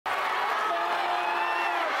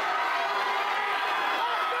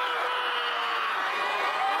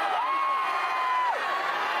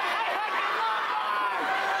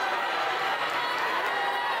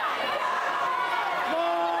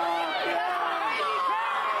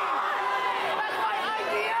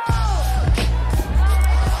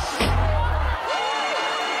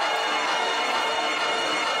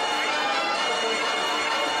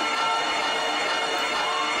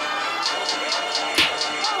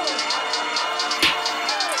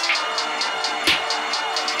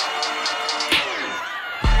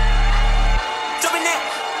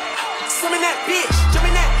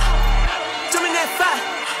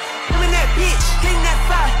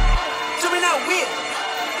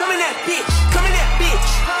Drumming that bitch, drumming that bitch,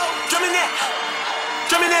 drumming that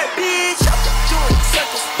bitch. Doing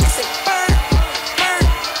circles, he say burn, burn.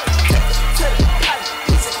 To the body,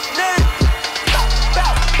 he say nerd. Bow,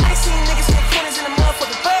 I ain't seen niggas in the corners in the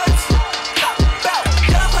motherfucking birds. Bow,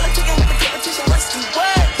 y'all politicking with the competition, what's the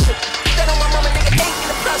word? That on my mama, nigga ain't in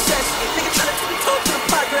the process. Nigga tryna to be told to the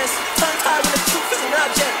progress. Tongue tied when the truth is an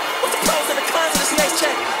object. What's the pros and the cons of this next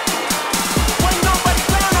check? Wasn't nobody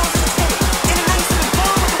brown, I was in the city. In the 90s, in the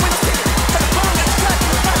bomb with the windows tinted. Had a bomb, got a shot in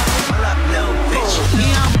the front. Hold up, little bitch.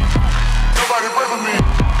 Nobody pray for me.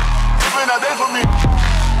 You play not there for me.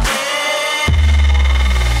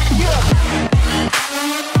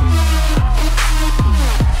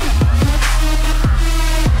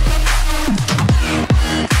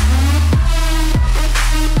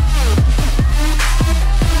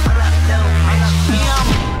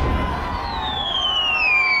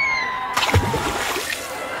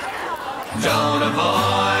 Don't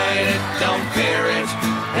avoid it, don't fear it,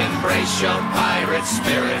 embrace your pirate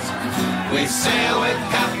spirit. We sail with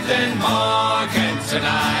Captain Morgan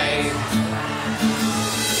tonight.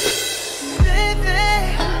 Baby,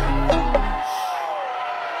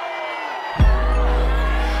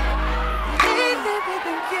 we've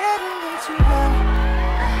been getting way too low.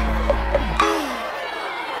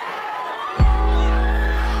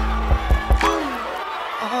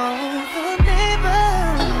 All the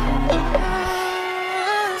neighbors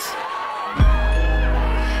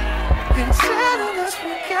been telling us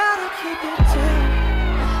we gotta keep it down.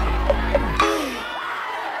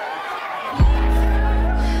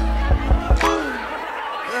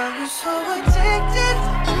 Girl, you're so addicted,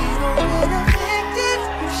 we won't get evicted.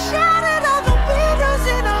 You shattered all the windows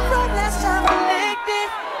in our room last time we licked it.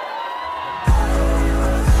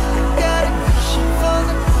 Got a cushion for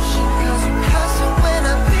the cushion, 'cause you cussing when I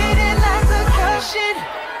beat it like the cushion.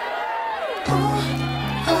 Ooh,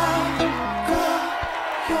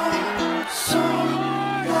 girl, you're so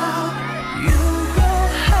loud. You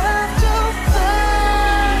don't have to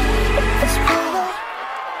fight this pillow.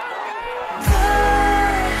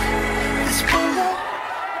 This pillow.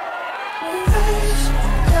 Face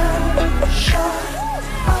down, shut up,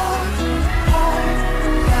 hold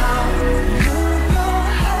down. You don't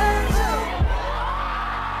have to.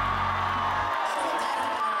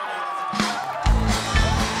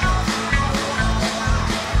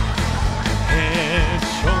 Head,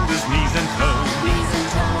 shoulders, knees and toes.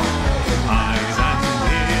 Eyes and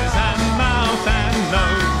ears and mouth and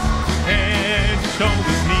nose. Head,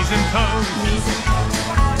 shoulders, knees and toes.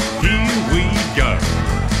 Here we go.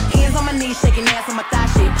 Hands on my knees, shaking ass on my thigh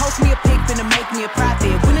shit. Post me a pic, finna make me a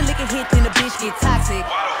profit. When the liquor hit, then the bitch get toxic.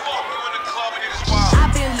 Why the fuck you in the club and it is wild?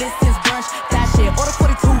 I've been lit since brunch, that shit. Order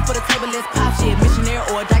 42 for the table, let's pop shit. Missionary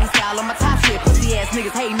or doggy style on my top shit. Pussy ass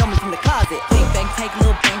niggas hating on me from the closet. Big bang, take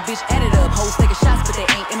little bang, bitch, add it up. Hoes taking shots, but they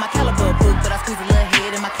ain't in my caliber book. But I squeeze a little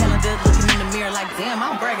head in my calendar, looking in the mirror like, damn,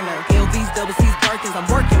 I'm bragging her. LVs, double C's, Birkins, I'm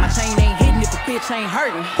working. My chain ain't hitting if a bitch ain't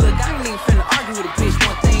hurting. Look, I ain't even finna argue with a bitch.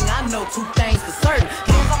 One thing I know, two things for certain.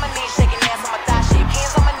 Hands on my knees, shaking ass on my thigh shit.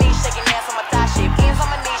 Hands on my knees, shaking ass on my thigh shit. Hands on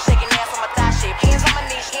my knees, shaking ass on my thigh shit. Hands on my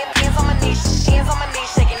knees, hands on my knees, hands on my knees,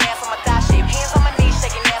 shaking ass on my thigh shit. Hands on my knees,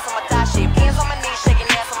 shaking ass on my thigh shit. Hands on my knees, shaking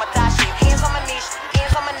ass on my thigh shit. Hands on my knees,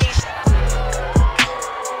 hands on my knees.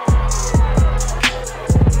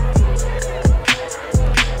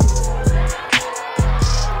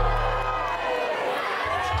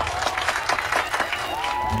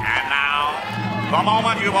 And now, the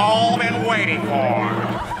moment you've all been waiting for.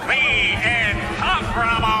 The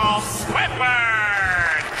incomparable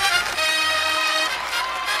Squidward!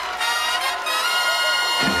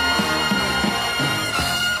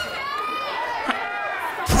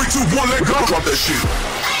 3, 2, 1, let go. Drop that shit.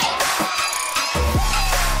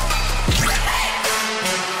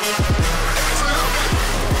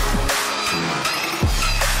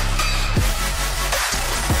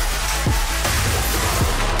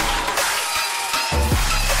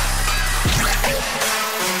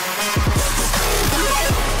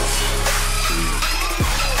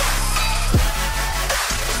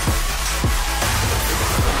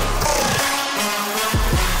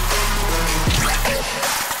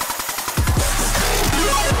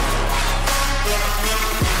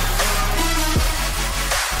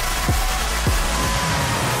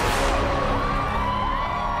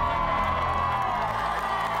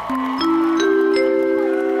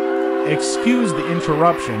 Excuse the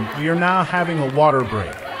interruption. We are now having a water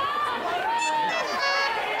break.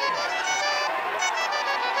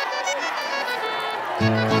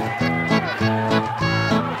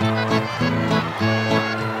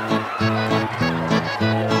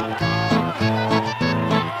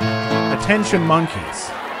 Attention monkeys.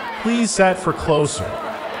 Please set for closer.